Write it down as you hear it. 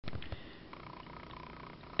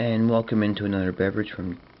And welcome into another beverage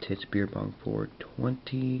from Tits Beer Bong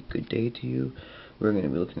 420. Good day to you. We're going to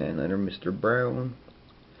be looking at another Mr.Brown.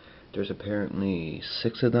 There's apparently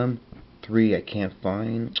 6 of them. 3 I can't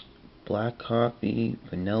find. Black coffee,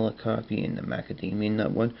 vanilla coffee, and the macadamia nut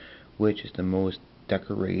one, which is the most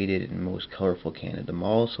decorated and most colorful can of them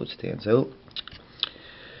all, so it stands out.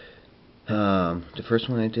 The first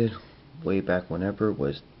one I did way back whenever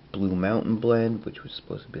was Blue Mountain Blend, which was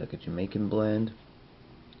supposed to be like a Jamaican blend.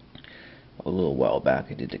 A little while back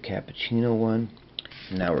I did the cappuccino one.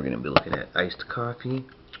 Now we're going to be looking at iced coffee.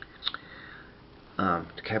 The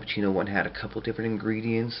cappuccino one had a couple different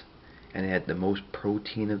ingredients, and it had the most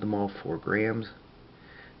protein of them all, 4 grams.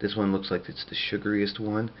 This one looks like it's the sugariest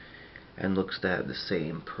one, and looks to have the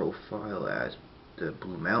same profile as the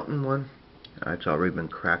Blue Mountain one. It's already been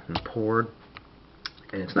cracked and poured,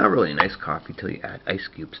 and it's not really an iced coffee till you add ice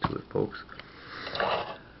cubes to it, folks.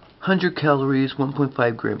 100 calories,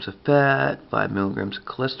 1.5 grams of fat, 5 milligrams of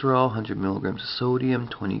cholesterol, 100 milligrams of sodium,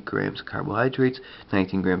 20 grams of carbohydrates,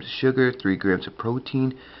 19 grams of sugar, 3 grams of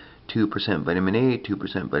protein, 2% vitamin A,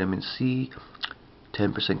 2% vitamin C,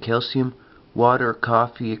 10% calcium, water,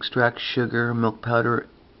 coffee extract, sugar, milk powder,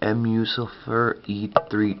 mu sulfur,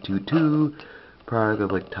 E322, product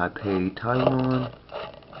of like Taipei, Taiwan.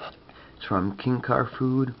 It's from King Car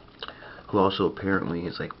Food, who also apparently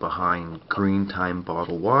is like behind Green Time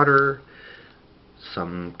bottled water,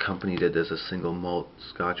 some company that does a single malt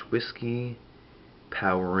Scotch whiskey,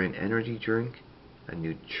 Power In energy drink, a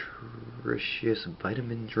nutritious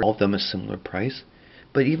vitamin drink. All of them a similar price,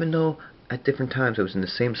 but even though at different times I was in the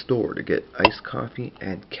same store to get iced coffee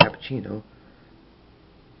and cappuccino,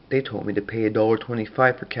 they told me to pay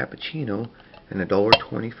 $1.25 for cappuccino and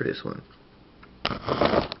 $1.20 for this one.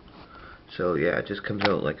 So yeah, it just comes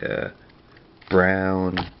out like a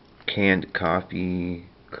brown canned coffee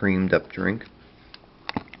creamed up drink.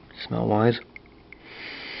 Smell wise,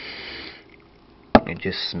 it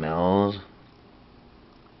just smells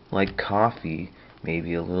like coffee,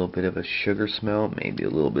 maybe a little bit of a sugar smell, maybe a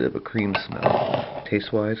little bit of a cream smell.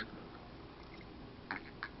 Taste wise,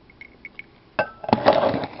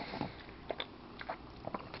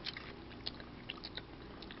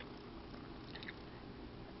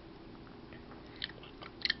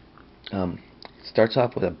 starts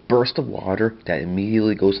off with a burst of water that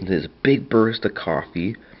immediately goes into this big burst of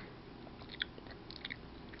coffee.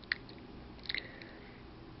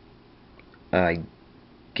 I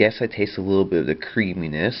guess I taste a little bit of the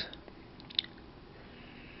creaminess.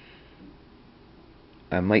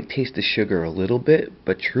 I might taste the sugar a little bit,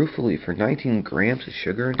 but truthfully, for 19 grams of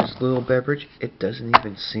sugar in this little beverage, it doesn't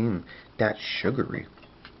even seem that sugary.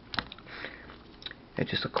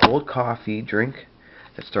 It's just a cold coffee drink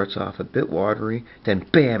that starts off a bit watery, then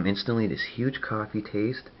bam, instantly this huge coffee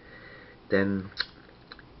taste, then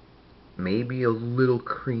maybe a little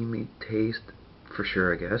creamy taste for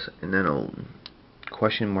sure, I guess, and then a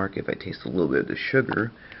question mark if I taste a little bit of the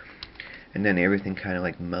sugar, and then everything kind of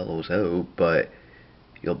like mellows out, but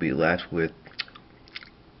you'll be left with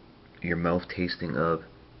your mouth tasting of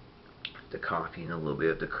the coffee and a little bit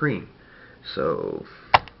of the cream. So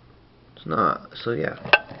it's not, so yeah,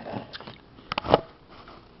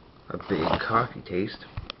 a big coffee taste,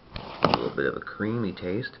 a little bit of a creamy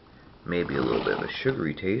taste, maybe a little bit of a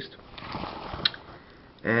sugary taste,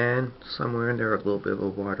 and somewhere in there a little bit of a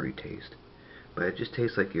watery taste. But it just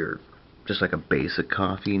tastes like just like a basic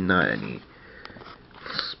coffee, not any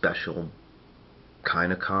special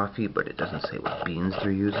kind of coffee, but it doesn't say what beans they're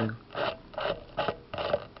using.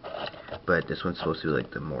 But this one's supposed to be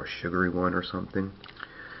like the more sugary one or something,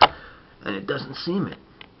 and it doesn't seem it.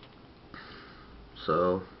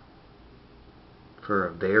 So for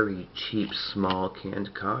a very cheap small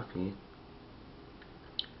canned coffee,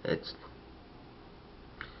 it's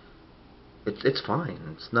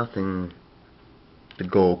fine. It's nothing to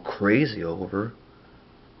go crazy over,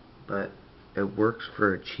 but it works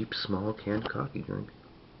for a cheap small canned coffee drink.